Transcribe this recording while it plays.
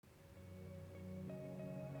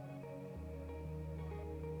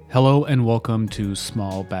Hello and welcome to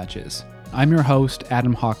Small Batches. I'm your host,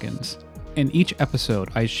 Adam Hawkins. In each episode,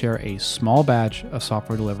 I share a small batch of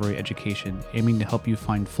software delivery education aiming to help you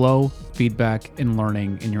find flow, feedback, and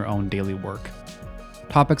learning in your own daily work.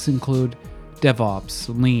 Topics include DevOps,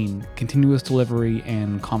 Lean, continuous delivery,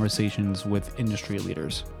 and conversations with industry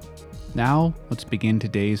leaders. Now, let's begin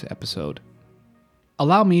today's episode.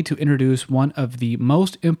 Allow me to introduce one of the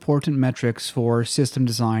most important metrics for system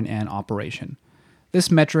design and operation. This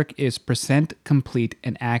metric is percent complete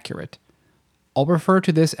and accurate. I'll refer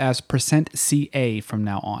to this as percent CA from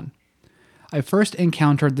now on. I first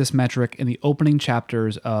encountered this metric in the opening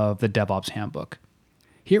chapters of the DevOps Handbook.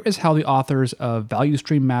 Here is how the authors of Value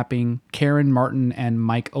Stream Mapping, Karen Martin and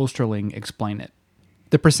Mike Osterling, explain it.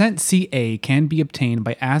 The percent CA can be obtained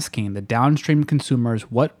by asking the downstream consumers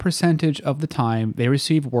what percentage of the time they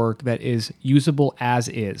receive work that is usable as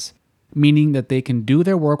is, meaning that they can do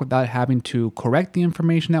their work without having to correct the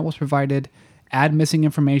information that was provided, add missing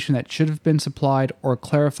information that should have been supplied, or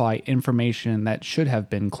clarify information that should have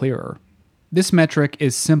been clearer. This metric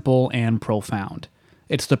is simple and profound.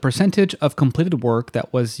 It's the percentage of completed work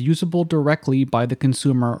that was usable directly by the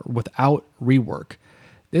consumer without rework.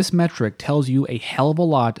 This metric tells you a hell of a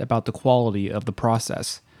lot about the quality of the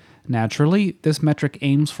process. Naturally, this metric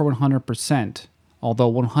aims for 100%,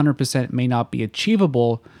 although 100% may not be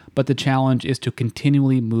achievable, but the challenge is to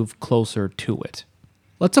continually move closer to it.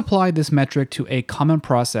 Let's apply this metric to a common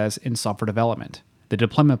process in software development, the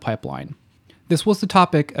deployment pipeline. This was the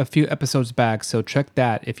topic a few episodes back, so check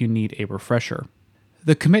that if you need a refresher.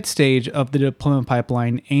 The commit stage of the deployment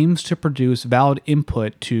pipeline aims to produce valid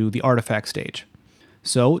input to the artifact stage.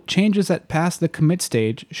 So, changes that pass the commit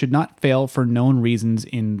stage should not fail for known reasons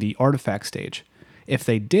in the artifact stage. If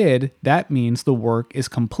they did, that means the work is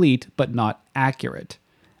complete but not accurate.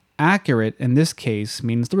 Accurate in this case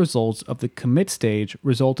means the results of the commit stage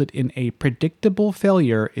resulted in a predictable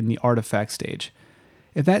failure in the artifact stage.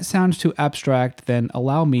 If that sounds too abstract, then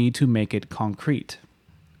allow me to make it concrete.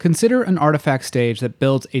 Consider an artifact stage that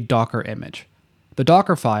builds a Docker image. The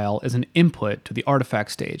Docker file is an input to the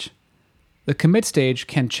artifact stage. The commit stage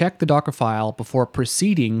can check the Docker file before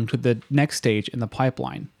proceeding to the next stage in the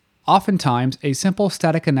pipeline. Oftentimes, a simple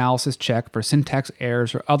static analysis check for syntax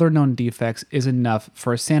errors or other known defects is enough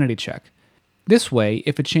for a sanity check. This way,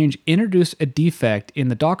 if a change introduced a defect in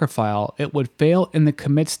the Docker file, it would fail in the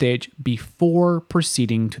commit stage before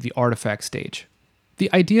proceeding to the artifact stage.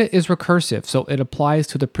 The idea is recursive, so it applies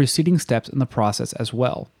to the preceding steps in the process as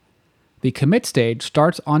well. The commit stage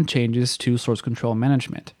starts on changes to source control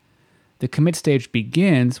management. The commit stage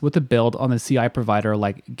begins with a build on the CI provider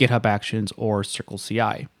like GitHub Actions or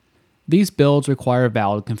CircleCI. These builds require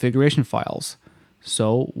valid configuration files.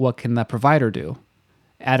 So what can the provider do?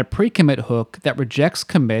 Add a pre-commit hook that rejects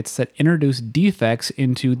commits that introduce defects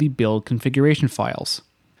into the build configuration files.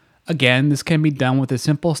 Again, this can be done with a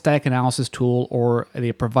simple static analysis tool or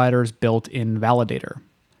the provider's built-in validator.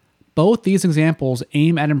 Both these examples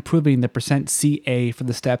aim at improving the percent CA for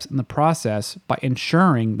the steps in the process by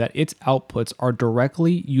ensuring that its outputs are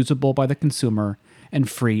directly usable by the consumer and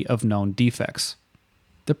free of known defects.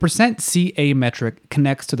 The percent CA metric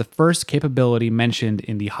connects to the first capability mentioned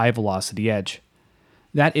in the high-velocity edge.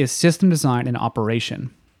 That is system design and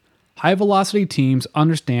operation. High-velocity teams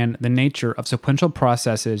understand the nature of sequential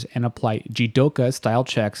processes and apply Jidoka-style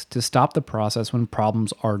checks to stop the process when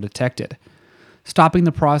problems are detected. Stopping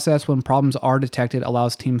the process when problems are detected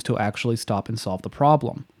allows teams to actually stop and solve the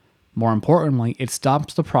problem. More importantly, it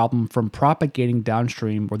stops the problem from propagating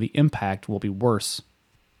downstream where the impact will be worse.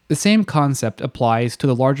 The same concept applies to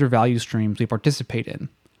the larger value streams we participate in.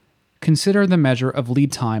 Consider the measure of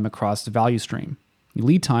lead time across the value stream.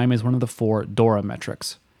 Lead time is one of the 4 DORA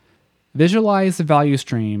metrics. Visualize the value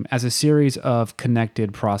stream as a series of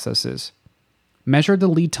connected processes. Measure the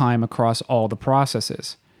lead time across all the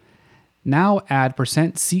processes. Now add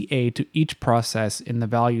percent CA to each process in the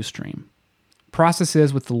value stream.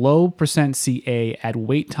 Processes with low percent CA add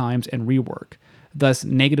wait times and rework, thus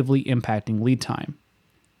negatively impacting lead time.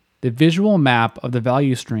 The visual map of the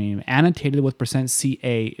value stream annotated with percent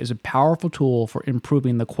CA is a powerful tool for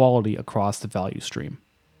improving the quality across the value stream.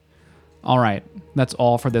 Alright, that's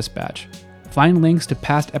all for this batch. Find links to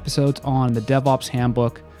past episodes on the DevOps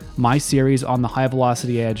Handbook, my series on the High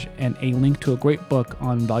Velocity Edge, and a link to a great book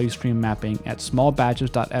on value stream mapping at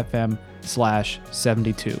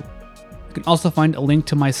smallbatches.fm/72. You can also find a link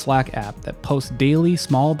to my Slack app that posts daily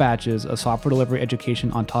small batches of software delivery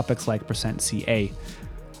education on topics like percent CA.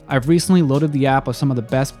 I've recently loaded the app with some of the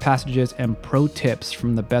best passages and pro tips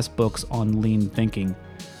from the best books on lean thinking.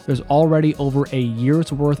 There's already over a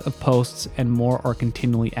year's worth of posts and more are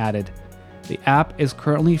continually added. The app is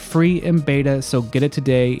currently free in beta, so get it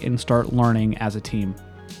today and start learning as a team.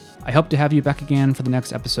 I hope to have you back again for the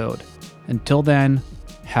next episode. Until then,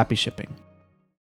 happy shipping.